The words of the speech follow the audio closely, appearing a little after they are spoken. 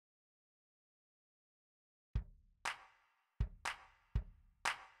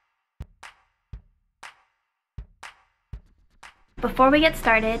Before we get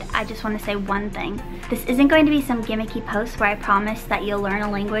started, I just want to say one thing. This isn't going to be some gimmicky post where I promise that you'll learn a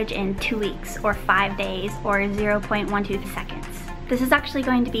language in 2 weeks or 5 days or 0.12 seconds. This is actually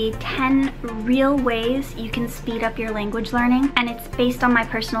going to be 10 real ways you can speed up your language learning, and it's based on my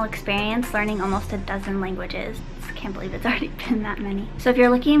personal experience learning almost a dozen languages. I can't believe it's already been that many. So if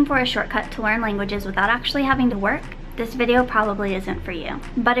you're looking for a shortcut to learn languages without actually having to work, this video probably isn't for you.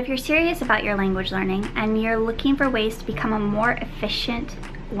 But if you're serious about your language learning and you're looking for ways to become a more efficient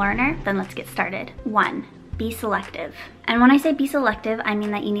learner, then let's get started. 1. Be selective. And when I say be selective, I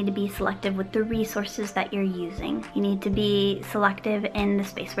mean that you need to be selective with the resources that you're using. You need to be selective in the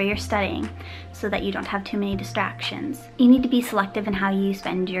space where you're studying so that you don't have too many distractions. You need to be selective in how you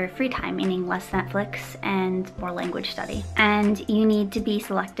spend your free time, meaning less Netflix and more language study. And you need to be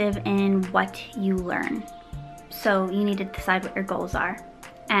selective in what you learn. So you need to decide what your goals are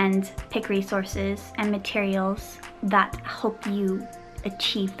and pick resources and materials that help you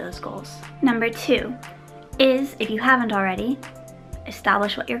achieve those goals. Number 2 is, if you haven't already,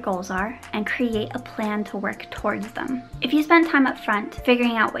 establish what your goals are and create a plan to work towards them. If you spend time up front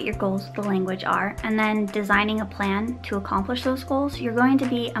figuring out what your goals with the language are and then designing a plan to accomplish those goals, you're going to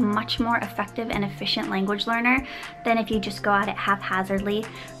be a much more effective and efficient language learner than if you just go at it haphazardly,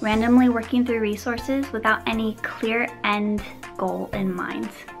 randomly working through resources without any clear end goal in mind.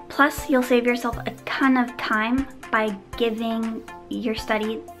 Plus, you'll save yourself a ton of time by giving your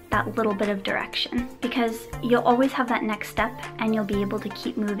study that little bit of direction, because you'll always have that next step and you'll be able to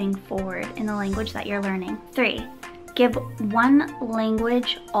keep moving forward in the language that you're learning. 3. Give one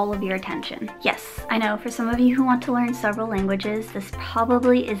language all of your attention. Yes, I know for some of you who want to learn several languages, this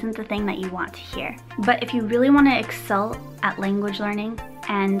probably isn't the thing that you want to hear. But if you really want to excel at language learning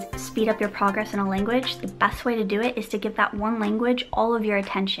and speed up your progress in a language, the best way to do it is to give that one language all of your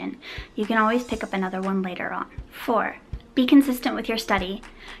attention. You can always pick up another one later on. 4. Be consistent with your study.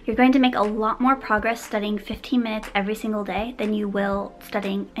 You're going to make a lot more progress studying 15 minutes every single day than you will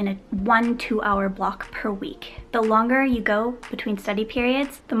studying in a 1-2 hour block per week. The longer you go between study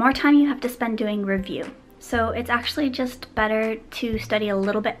periods, the more time you have to spend doing review. So it's actually just better to study a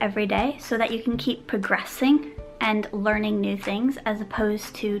little bit every day so that you can keep progressing and learning new things, as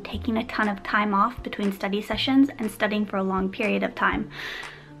opposed to taking a ton of time off between study sessions and studying for a long period of time.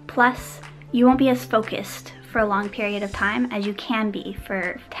 Plus, you won't be as focused for a long period of time as you can be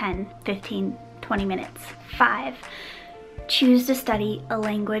for 10, 15, 20 minutes. 5. Choose to study a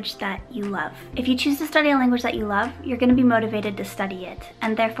language that you love. If you choose to study a language that you love, you're going to be motivated to study it,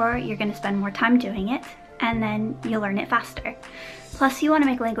 and therefore you're going to spend more time doing it, and then you'll learn it faster. Plus, you want to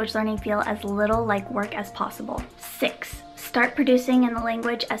make language learning feel as little like work as possible. 6. Start producing in the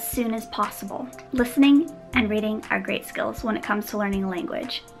language as soon as possible. Listening and reading are great skills when it comes to learning a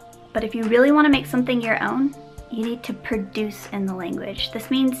language. But if you really want to make something your own, you need to produce in the language.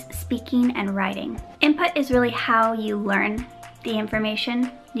 This means speaking and writing. Input is really how you learn the information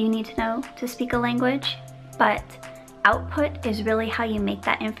you need to know to speak a language, but output is really how you make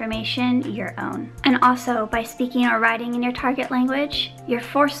that information your own. And also, by speaking or writing in your target language, you're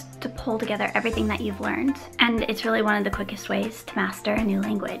forced to pull together everything that you've learned, and it's really one of the quickest ways to master a new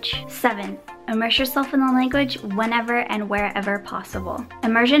language. 7. Immerse yourself in the language whenever and wherever possible.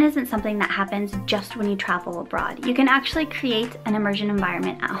 Immersion isn't something that happens just when you travel abroad. You can actually create an immersion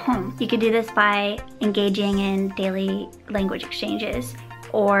environment at home. You could do this by engaging in daily language exchanges,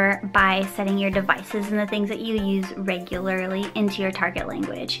 or by setting your devices and the things that you use regularly into your target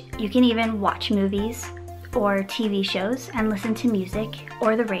language. You can even watch movies or TV shows and listen to music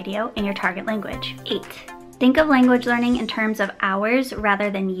or the radio in your target language. 8. Think of language learning in terms of hours rather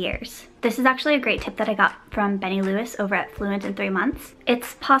than years. This is actually a great tip that I got from Benny Lewis over at Fluent in 3 months.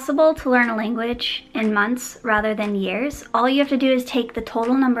 It's possible to learn a language in months rather than years. All you have to do is take the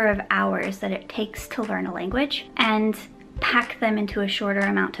total number of hours that it takes to learn a language and pack them into a shorter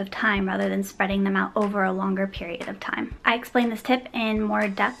amount of time rather than spreading them out over a longer period of time. I explain this tip in more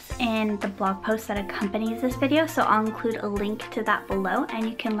depth in the blog post that accompanies this video, so I'll include a link to that below and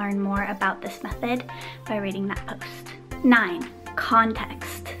you can learn more about this method by reading that post. 9.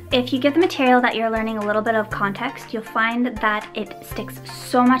 Context. If you give the material that you're learning a little bit of context, you'll find that it sticks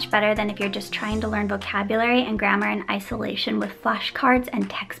so much better than if you're just trying to learn vocabulary and grammar in isolation with flashcards and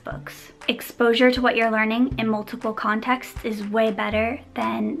textbooks. Exposure to what you're learning in multiple contexts is way better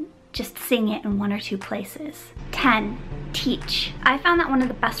than just seeing it in 1 or 2 places. 10. Teach. I found that one of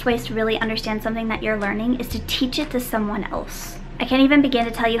the best ways to really understand something that you're learning is to teach it to someone else. I can't even begin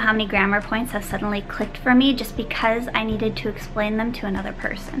to tell you how many grammar points have suddenly clicked for me just because I needed to explain them to another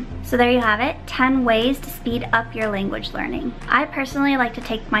person. So there you have it, 10 ways to speed up your language learning. I personally like to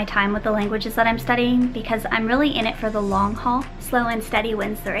take my time with the languages that I'm studying because I'm really in it for the long haul. Slow and steady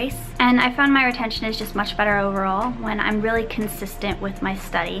wins the race. And I found my retention is just much better overall when I'm really consistent with my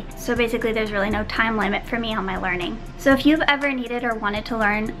study. So basically there's really no time limit for me on my learning. So if you've ever needed or wanted to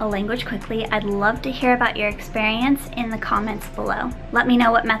learn a language quickly, I'd love to hear about your experience in the comments below. Let me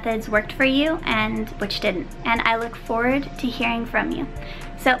know what methods worked for you and which didn't. And I look forward to hearing from you.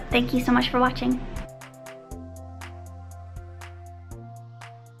 So thank you so much for watching.